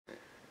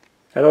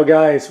Hello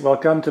guys,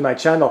 welcome to my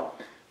channel.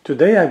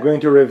 Today I'm going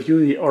to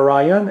review the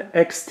Orion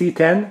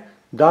XT10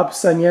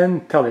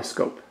 Dobsonian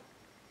telescope.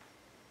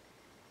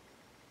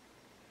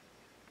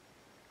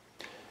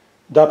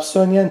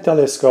 Dobsonian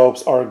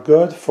telescopes are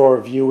good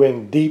for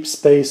viewing deep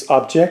space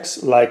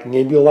objects like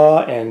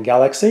nebula and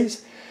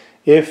galaxies.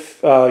 If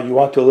you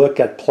want to look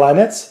at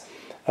planets,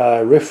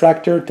 a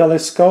refractor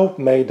telescope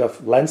made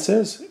of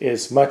lenses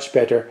is much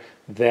better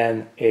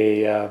than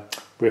a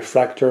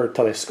refractor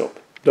telescope.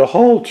 The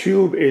whole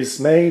tube is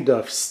made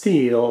of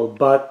steel,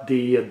 but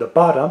the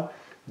bottom,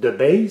 the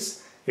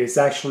base, is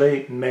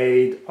actually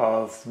made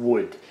of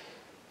wood.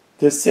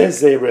 This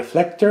is a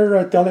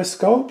reflector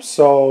telescope,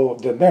 so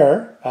the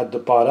mirror at the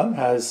bottom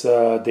has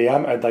a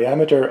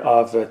diameter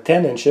of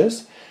 10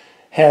 inches,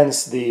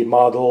 hence the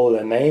model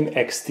name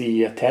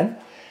XT10.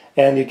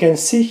 And you can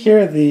see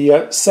here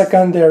the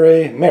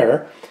secondary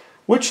mirror,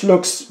 which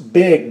looks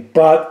big,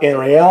 but in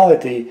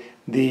reality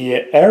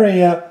the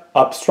area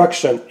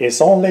obstruction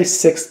is only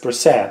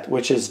 6%,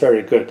 which is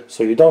very good,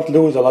 so you don't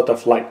lose a lot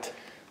of light.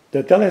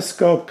 The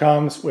telescope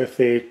comes with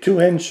a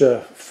 2-inch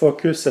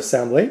focus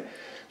assembly,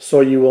 so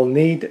you will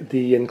need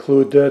the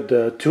included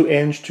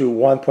 2-inch to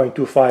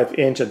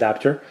 1.25-inch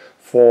adapter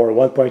for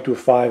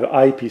 1.25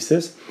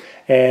 eyepieces.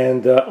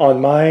 And on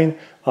mine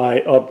I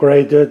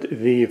upgraded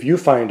the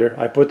viewfinder.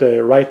 I put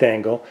a right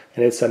angle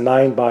and it's a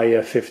 9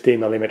 by 50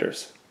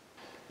 millimeters.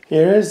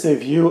 Here is a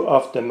view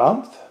of the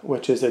mount,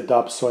 which is a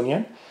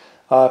Dobsonian.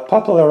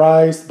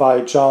 Popularized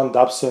by John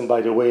Dobson,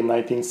 by the way, in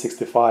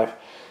 1965.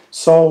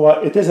 So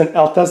it is an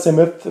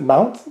altazimuth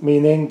mount,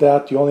 meaning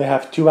that you only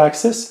have two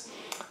axes,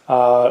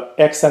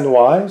 X and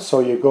Y, so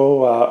you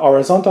go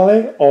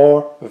horizontally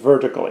or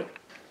vertically.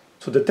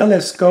 So the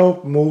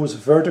telescope moves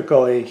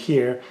vertically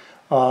here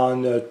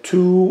on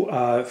two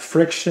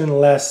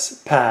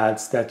frictionless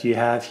pads that you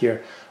have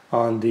here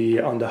on the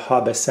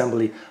hub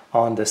assembly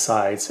on the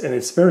sides, and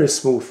it's very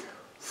smooth.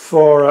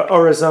 For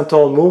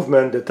horizontal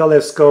movement, the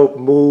telescope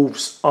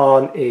moves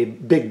on a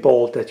big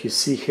bolt that you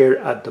see here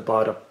at the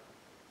bottom.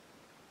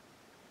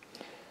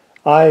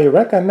 I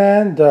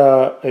recommend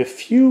a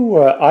few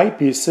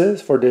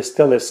eyepieces for this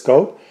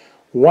telescope.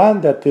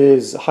 One that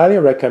is highly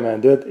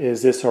recommended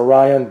is this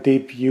Orion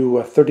Deep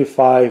View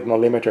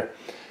 35mm.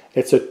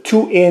 It's a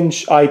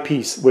 2-inch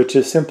eyepiece, which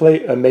is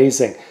simply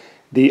amazing.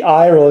 The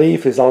eye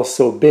relief is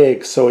also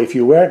big, so if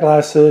you wear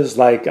glasses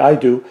like I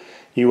do,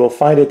 you will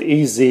find it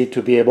easy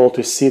to be able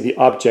to see the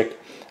object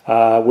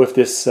with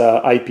this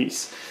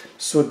eyepiece.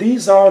 So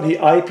these are the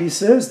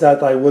eyepieces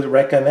that I would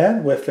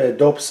recommend with a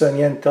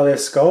Dobsonian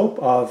telescope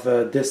of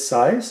this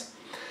size.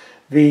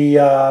 The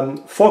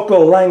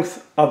focal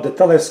length of the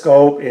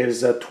telescope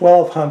is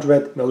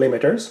 1200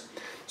 millimeters.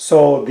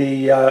 So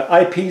the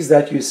eyepiece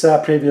that you saw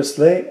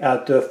previously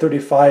at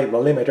 35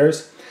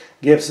 millimeters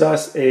gives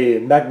us a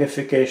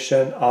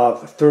magnification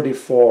of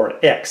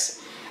 34x.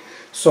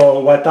 So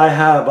what I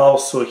have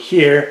also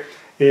here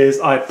is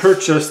I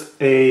purchased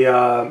a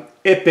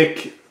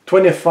Epic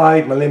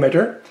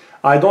 25mm.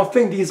 I don't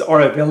think these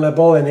are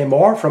available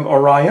anymore from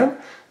Orion,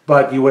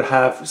 but you would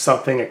have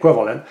something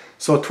equivalent.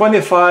 So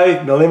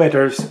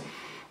 25mm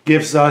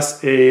gives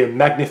us a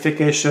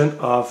magnification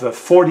of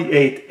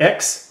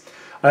 48x.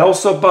 I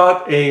also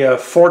bought a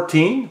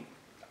 14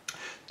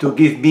 to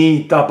give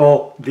me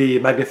double the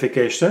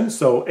magnification,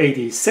 so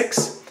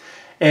 86.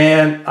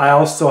 And I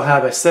also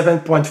have a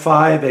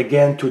 7.5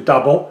 again to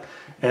double,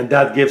 and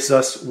that gives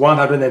us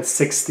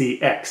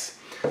 160x.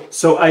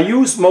 So I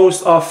use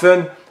most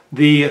often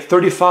the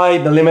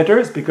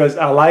 35mm because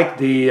I like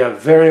the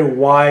very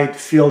wide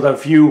field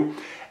of view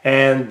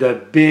and the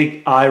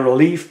big eye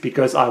relief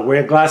because I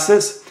wear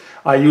glasses.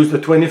 I use the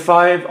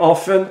 25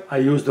 often, I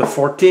use the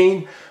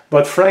 14,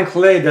 but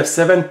frankly the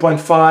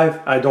 7.5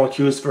 I don't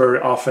use very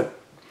often.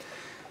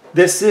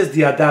 This is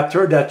the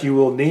adapter that you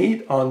will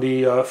need on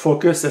the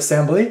focus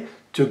assembly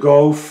to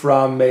go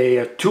from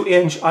a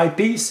 2-inch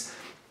eyepiece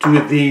to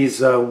these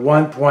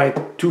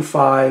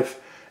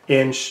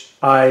 1.25-inch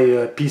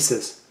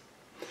eyepieces.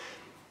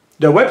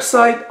 The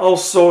website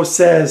also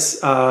says,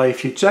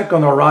 if you check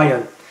on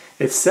Orion,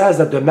 it says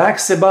that the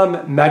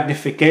maximum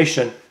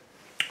magnification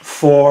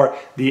for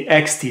the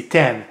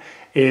XT10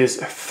 is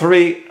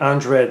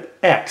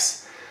 300x.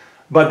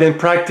 But in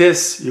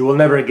practice, you will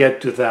never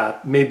get to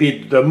that.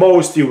 Maybe the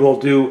most you will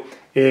do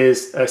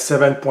is a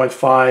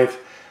 7.5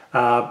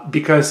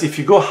 because if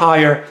you go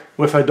higher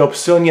with a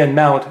Dobsonian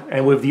mount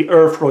and with the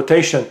Earth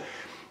rotation,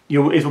 it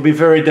will be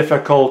very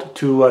difficult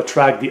to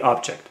track the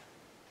object.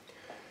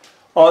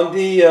 On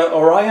the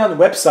Orion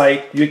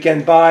website, you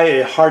can buy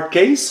a hard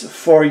case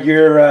for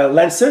your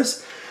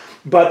lenses,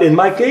 but in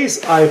my case,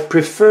 I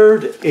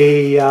preferred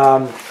a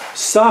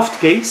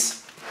soft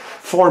case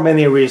for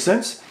many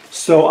reasons.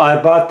 So I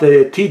bought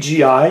the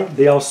TGI.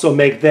 They also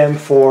make them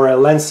for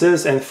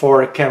lenses and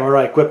for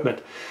camera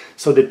equipment.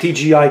 So the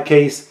TGI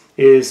case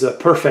is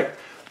perfect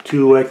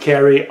to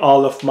carry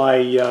all of my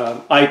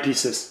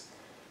eyepieces.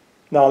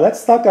 Now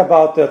let's talk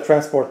about the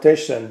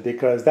transportation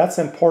because that's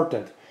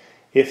important.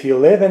 If you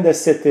live in the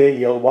city,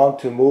 you'll want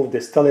to move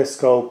this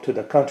telescope to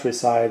the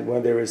countryside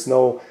when there is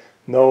no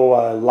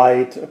no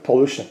light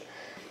pollution.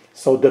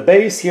 So the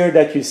base here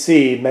that you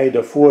see made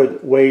of wood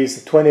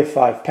weighs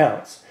 25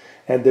 pounds,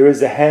 and there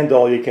is a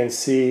handle you can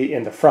see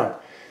in the front.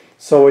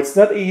 So it's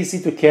not easy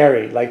to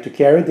carry. Like, to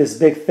carry this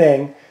big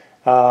thing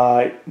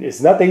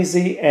is not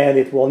easy, and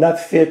it will not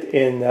fit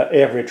in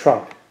every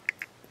trunk.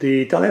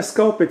 The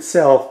telescope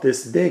itself,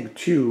 this big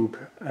tube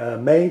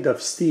made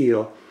of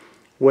steel,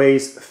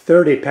 weighs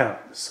 30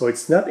 pounds. So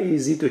it's not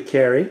easy to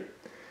carry.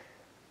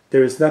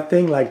 There is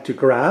nothing like to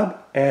grab,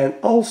 and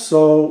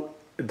also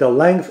the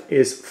length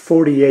is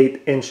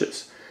 48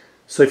 inches.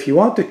 So if you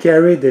want to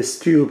carry this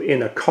tube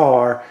in a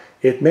car,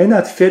 it may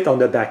not fit on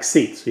the back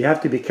seat. So you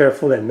have to be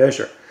careful and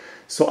measure.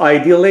 So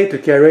ideally, to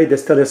carry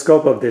this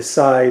telescope of this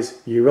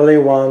size, you really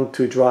want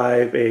to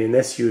drive an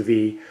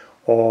SUV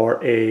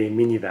or a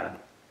minivan.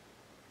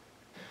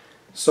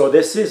 So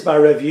this is my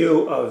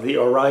review of the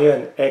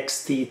Orion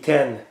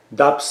XT10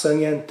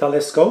 Dobsonian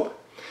telescope.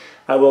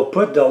 I will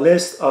put the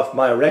list of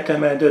my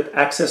recommended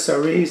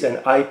accessories and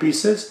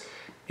eyepieces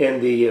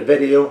in the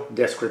video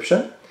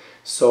description.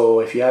 So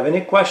if you have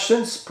any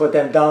questions, put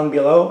them down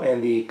below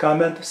in the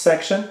comment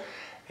section,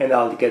 and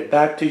I'll get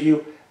back to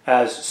you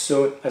as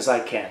soon as I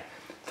can.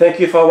 Thank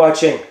you for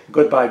watching.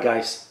 Goodbye,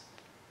 guys.